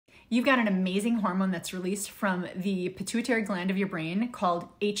You've got an amazing hormone that's released from the pituitary gland of your brain called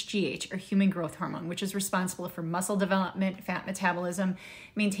HGH, or human growth hormone, which is responsible for muscle development, fat metabolism,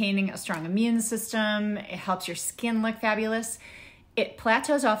 maintaining a strong immune system. It helps your skin look fabulous. It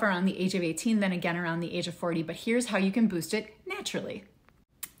plateaus off around the age of 18, then again around the age of 40, but here's how you can boost it naturally.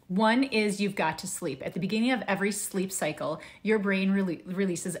 One is you've got to sleep. At the beginning of every sleep cycle, your brain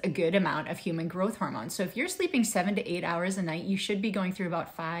releases a good amount of human growth hormone. So if you're sleeping 7 to 8 hours a night, you should be going through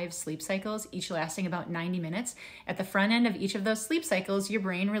about 5 sleep cycles, each lasting about 90 minutes. At the front end of each of those sleep cycles, your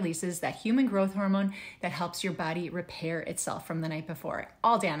brain releases that human growth hormone that helps your body repair itself from the night before.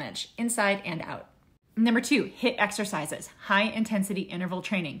 All damage, inside and out. Number 2, HIIT exercises, high intensity interval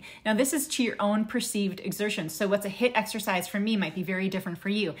training. Now this is to your own perceived exertion. So what's a HIIT exercise for me might be very different for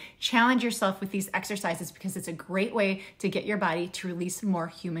you. Challenge yourself with these exercises because it's a great way to get your body to release more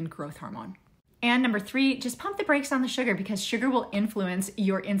human growth hormone. And number 3, just pump the brakes on the sugar because sugar will influence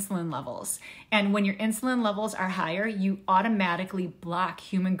your insulin levels. And when your insulin levels are higher, you automatically block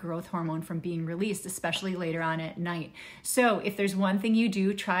human growth hormone from being released, especially later on at night. So if there's one thing you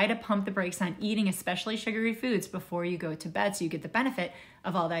do, try to pump the brakes on eating especially sugary foods before you go to bed so you get the benefit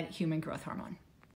of all that human growth hormone.